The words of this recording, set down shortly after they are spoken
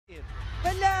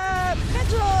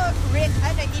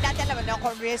hindi natin alam no,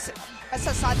 kung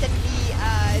suddenly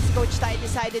his coach Ty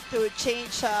decided to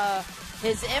change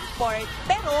his import.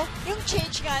 Pero yung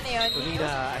change nga na yun.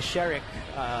 Polina Asherik,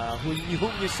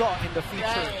 whom you saw in the feature.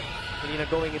 Right. Polina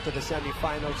going into the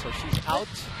semifinals, so she's out.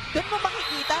 Doon mo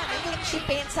makikita yung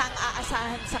depensa ang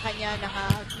aasahan sa kanya ng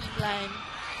Creamline.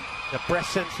 The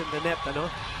presence in the net, ano?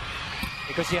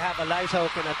 Because you have Eliza who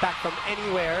can attack from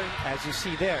anywhere, as you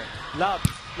see there. Love,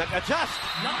 nag-adjust.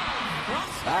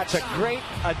 That's a great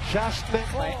adjustment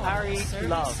by Ari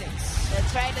Love.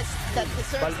 That's right. That's the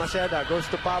service. Balmaceda goes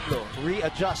to Pablo,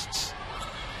 readjusts.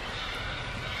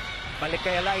 Balik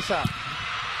kay Eliza.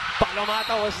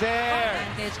 Palomata was there.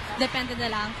 Depende na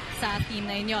lang sa team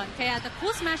na yun. Kaya the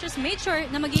Cool Smashers made sure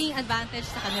na magiging advantage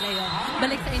sa kanila yun.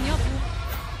 Balik sa inyo.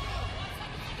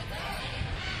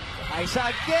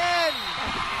 Eliza again!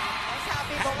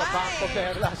 Sabi mo nga Bangko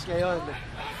Perlas ngayon.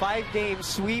 5-game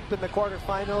sweep in the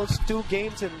quarterfinals. 2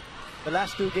 games in the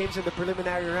last 2 games in the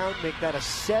preliminary round. Make that a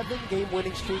 7-game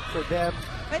winning streak for them.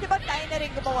 Pwede ba tayo na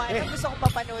rin gumawa? Gusto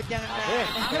kong mapanood yung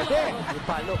yung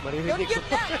palo, maririnig ko.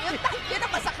 Yun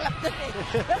ang masaklap dun eh.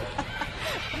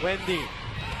 Wendy.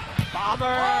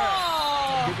 Bomber!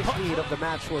 Oh! The biggest lead of the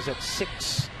match was at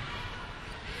 6.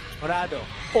 Morado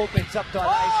opens up to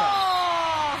Eliza.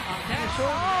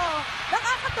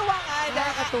 Nakakatuwa nga.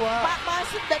 Nakakatuwa.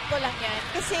 Masundan ko lang yan.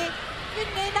 Kasi yun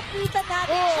nga, nakita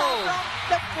natin siya from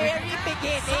the very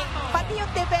beginning. Pati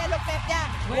yung development niya.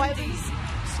 While we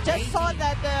just saw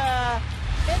that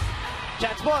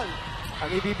chance ball. Ang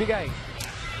ibibigay.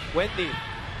 Wendy.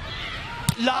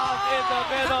 Love in the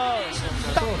middle.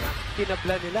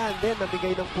 Kinabla nila and then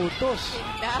nabigay ng putos.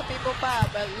 Sinabi mo pa.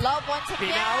 But Love once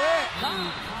again. Pinawi.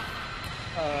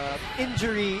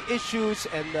 Injury issues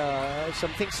and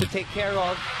some things to take care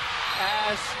of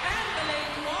as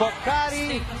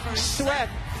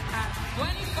Pocari-AirForce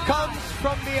comes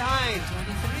from behind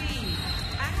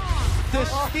to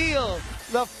steal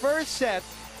the first set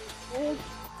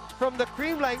from the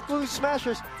Creamline Cool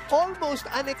Smashers almost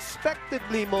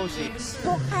unexpectedly, Mosey.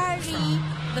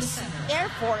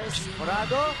 Pocari-AirForce.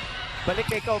 Morado, balik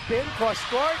kay Kaupin,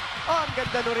 cross-court. Oh, ang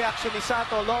ganda ng reaction ni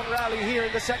Sato. Long rally here in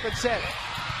the second set.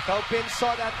 Kaupin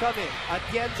saw that coming.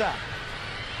 Atienza.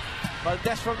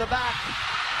 Valdez from the back.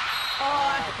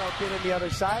 Oh, Kaupin on the other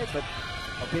side, but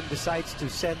Kaupin decides to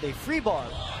send a free ball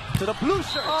to the blue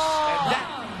shirts. And that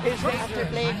is after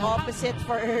playing opposite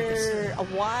for a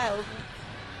while.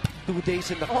 2 days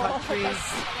in the country.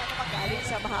 Magaling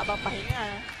sa mahabang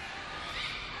pahinga.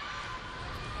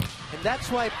 And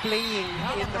that's why playing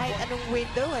in the kahit anong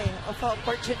window of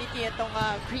opportunity itong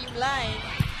Creamline.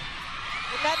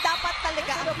 Na dapat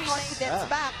talaga ang confidence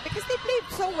back because they played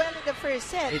so well in the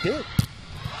first set. They did.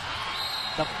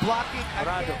 The blocking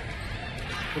Morado.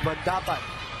 Tumandapat.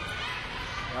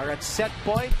 Are at set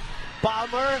point.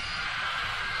 Bomber.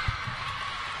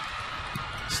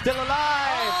 Still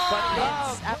alive, but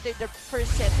Love. After the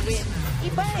first set win.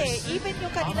 Iba even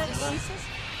yung kanilang aces.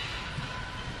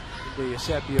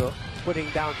 Eusebio putting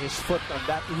down his foot on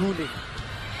that ruling.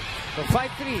 So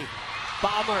 5-3.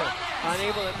 Bomber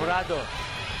unable at Morado.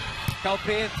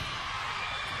 Kaupin.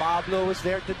 Pablo was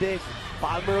there to dig.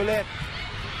 Palmer ulit.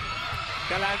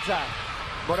 Calanza.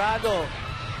 Morado.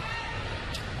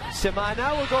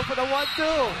 Semana will go for the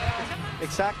 1-2.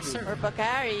 Exactly. For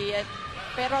Pocari.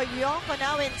 Pero Yonko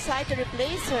now inside to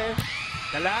replace her.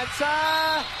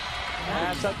 Calanza.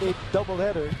 That's a big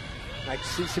doubleheader.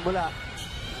 Nagsisimula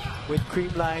with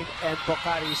Creamline and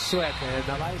Pocari-AirForce. And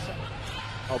Eliza.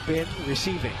 Kaupin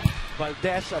receiving.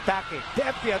 Valdez attacking.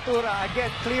 Tempiatura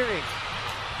again clearing.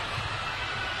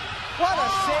 What a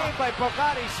save by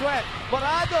Pocari-AirForce.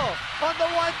 Morado on the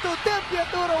 1-2.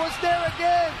 Tempiatura was there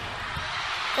again.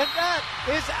 And that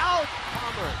is out.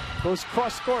 Palmer goes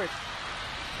cross court.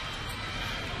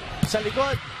 Sa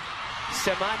likod.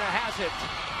 Semana has it.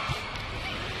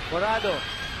 Morado.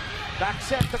 Back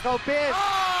set to Kaupin.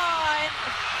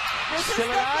 This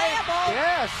Still is alive?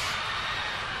 Yes.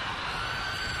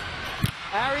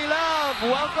 Ari Love,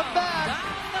 welcome back.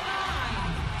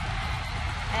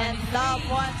 And Love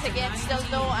once again, still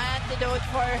no antidote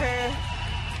for her.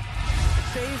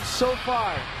 Saves so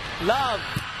far. Love.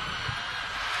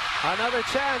 Another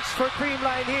chance for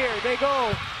Creamline here. They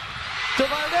go to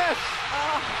Valdez.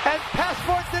 And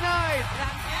passport denied.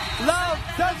 Love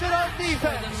does it on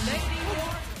defense.